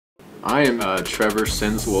I am Trevor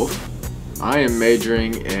Syns Wolf. I am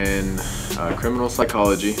majoring in criminal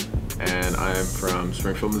psychology, and I am from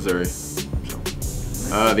Springfield, Missouri.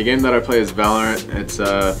 So, the game that I play is Valorant. It's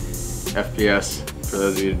FPS, for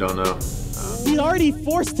those of you who don't know. He's already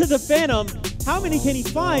forced to the Phantom. How many can he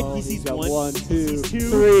find? He sees one, two, two,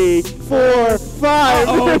 3, 4, 5.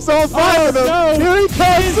 There's all 5 of them. No. Here he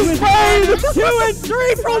comes, the spade. 2 and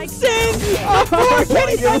 3 from Syns. 4, can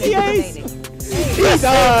he find the ace? He's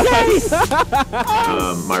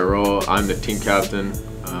My role, I'm the team captain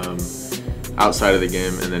outside of the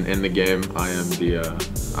game, and then in the game,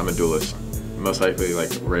 I'm a duelist. Most likely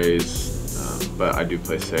like Raze, but I do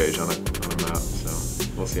play Sage on a map, so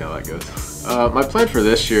we'll see how that goes. My plan for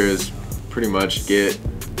this year is pretty much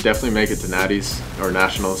definitely make it to Natties or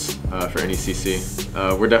Nationals for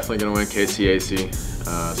NECC. We're definitely going to win KCAC,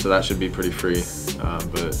 so that should be pretty free,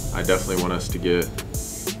 but I definitely want us to get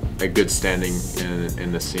a good standing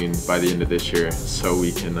in the scene by the end of this year, so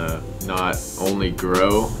we can not only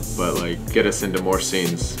grow, but like get us into more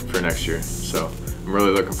scenes for next year. So I'm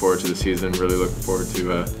really looking forward to the season, really looking forward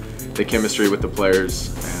to the chemistry with the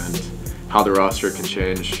players and how the roster can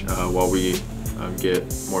change while we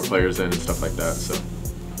get more players in and stuff like that. So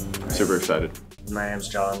I'm super excited. My name's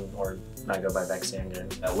John, or I go by Vexxey in game.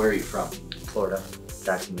 Where are you from? Florida,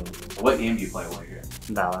 Jacksonville. What game do you play while you're here?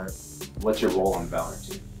 Valorant. What's your role on Valorant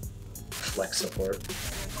team? Flex support.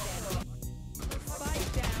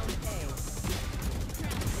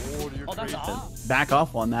 Back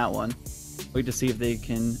off on that one. Wait to see if they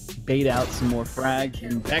can bait out some more frags.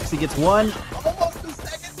 And Vexxey gets one. Almost the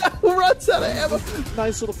second. Runs out of ammo.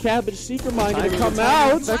 Nice little cabbage seeker mine Time gonna to come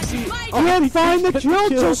time. out. Vexxey can't find the kill,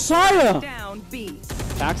 Josiah. Down B.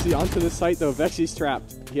 Vexxey onto the site though. Vexxey's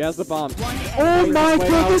trapped. He has the bomb. Oh my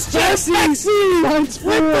goodness, Vexxey!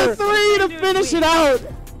 With the 3 to finish it out.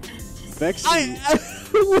 Vexxey.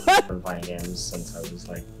 I've been playing games since I was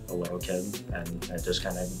like a little kid, and it just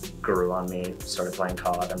kind of grew on me. Started playing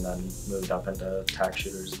COD and then moved up into tac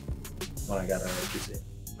shooters when I got a PC.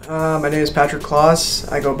 My name is Patrick Klos.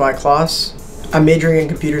 I go by Klos. I'm majoring in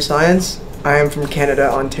computer science. I am from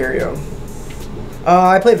Canada, Ontario.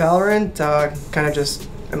 I play Valorant.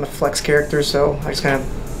 I'm a flex character, so I just kind of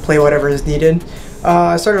play whatever is needed.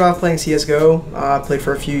 I started off playing CSGO. Played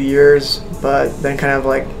for a few years, but then kind of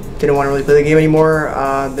like didn't want to really play the game anymore.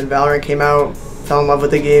 Then Valorant came out, fell in love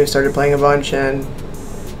with the game, started playing a bunch, and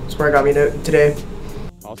that's where it got me today.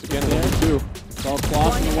 Also again there too.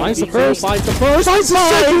 Finds the Finds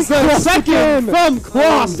the second from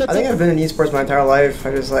Klos. I think I've been in esports my entire life.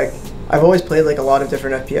 I've always played like a lot of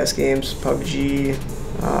different FPS games, PUBG,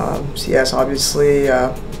 CS obviously,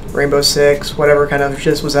 Rainbow Six, whatever kind of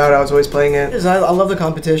just was out, I was always playing it. I love the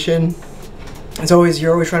competition.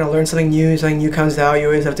 You're always trying to learn something new comes out, you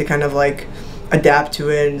always have to kind of like adapt to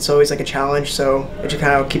it, and it's always like a challenge, so it just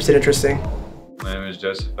kind of keeps it interesting. My name is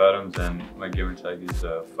Joseph Adams, and my gamer tag is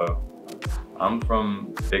Foe. I'm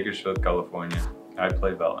from Bakersfield, California. I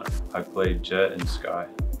play Valorant. I play Jet and Sky.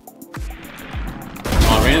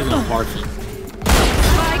 Oh, Reyna's in a party.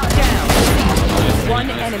 Spike down. One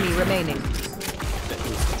enemy remaining.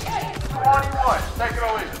 21. Take it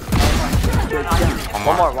away.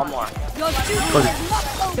 One more.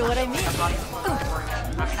 Feel what I mean?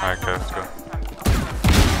 Alright, okay, let's go.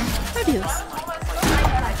 Fabulous.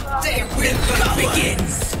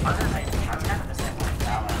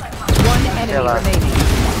 One enemy remaining.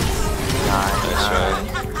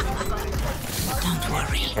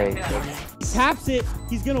 He taps it.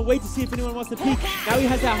 He's gonna wait to see if anyone wants to peek. Now he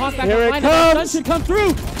has that hawk back Here it behind him. That comes. stun should come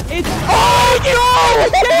through. It's Oh no!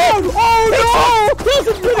 Oh no! Oh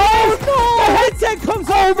no! the headset comes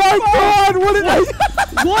Oh my god! What did I?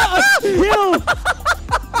 What a kill!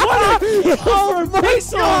 What a kill Oh for my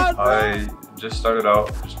Vexxey! god! I just started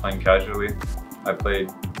out just playing casually. I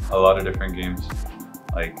played a lot of different games.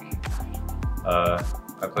 Like, I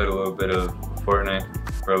played a little bit of Fortnite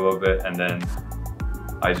for a little bit, and then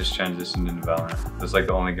I just transitioned into Valorant. That's like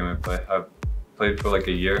the only game I play. I've played for like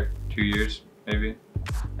a year, 2 years maybe,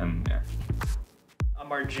 and yeah.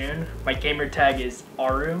 I'm Arjun. My gamer tag is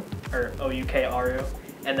Aru, or O-U-K Aru,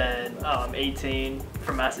 and then 18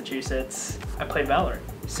 from Massachusetts. I play Valorant.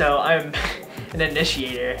 So I'm an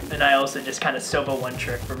initiator, and I also just kind of solo one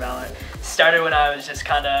trick for Valorant. Started when I was just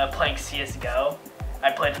kind of playing CSGO.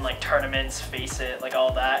 I played in like tournaments, Face It, like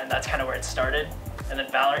all that, and that's kind of where it started. And then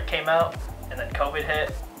Valorant came out, and then COVID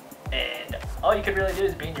hit, and all you could really do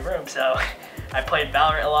is be in your room. So I played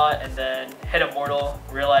Valorant a lot, and then hit Immortal,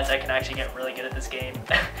 realized I can actually get really good at this game.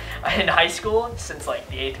 In high school, since like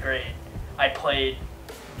the 8th grade, I played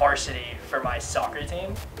varsity for my soccer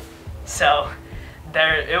team. So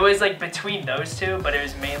it was like between those two, but it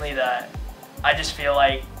was mainly that I just feel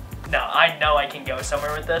like, no, I know I can go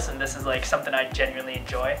somewhere with this, and this is like something I genuinely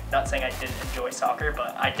enjoy. Not saying I didn't enjoy soccer,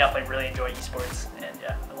 but I definitely really enjoy esports, and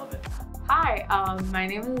yeah, I love it. Hi, my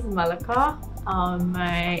name is Malika.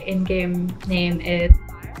 My in-game name is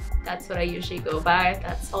Fire. That's what I usually go by.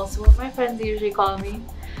 That's also what my friends usually call me.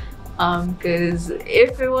 Because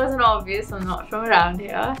if it wasn't obvious, I'm not from around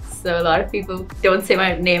here, so a lot of people don't say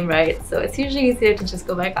my name right, so it's usually easier to just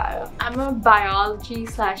go by Kaya. I'm a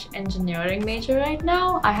biology/engineering major right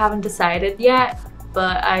now. I haven't decided yet,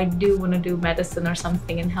 but I do want to do medicine or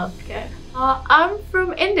something in healthcare. I'm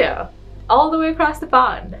from India, all the way across the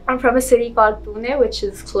pond. I'm from a city called Pune, which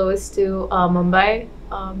is close to Mumbai.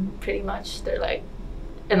 Pretty much, they're like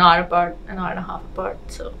an hour apart, an hour and a half apart,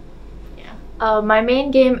 so. My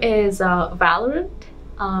main game is Valorant.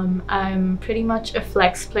 I'm pretty much a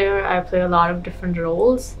flex player. I play a lot of different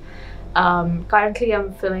roles. Currently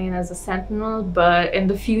I'm filling in as a sentinel, but in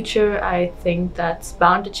the future I think that's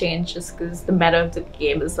bound to change just because the meta of the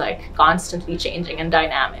game is like constantly changing and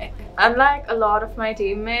dynamic. Unlike a lot of my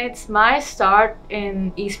teammates, my start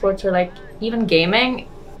in esports or like even gaming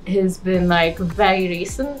has been like very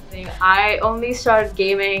recent. I only started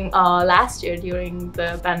gaming last year during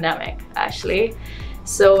the pandemic actually.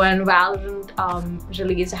 So when Valorant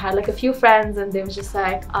released, I had like a few friends and they were just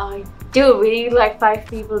like, dude, we need like 5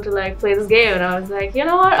 people to like play this game, and I was like, you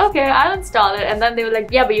know what, okay, I'll install it. And then they were like,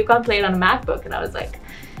 yeah, but you can't play it on a MacBook, and I was like,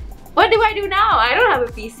 what do I do now? I don't have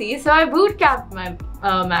a PC. So I bootcamped my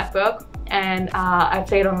MacBook and I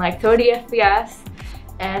played on like 30 FPS.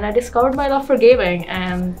 And I discovered my love for gaming,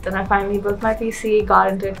 and then I finally built my PC, got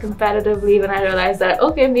into it competitively when I realized that,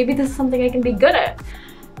 okay, maybe this is something I can be good at.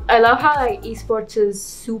 I love how like esports is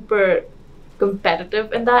super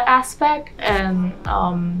competitive in that aspect, and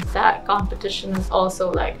that competition is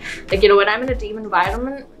also like you know, when I'm in a team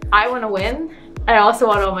environment, I want to win. I also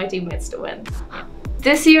want all my teammates to win.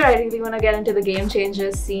 This year, I really want to get into the game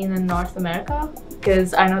changers scene in North America,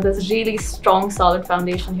 because I know there's a really strong, solid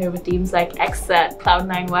foundation here with teams like Vexxey,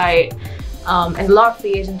 Cloud9 White, and a lot of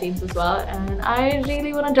free agent teams as well. And I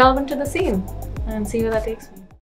really want to delve into the scene and see where that takes me.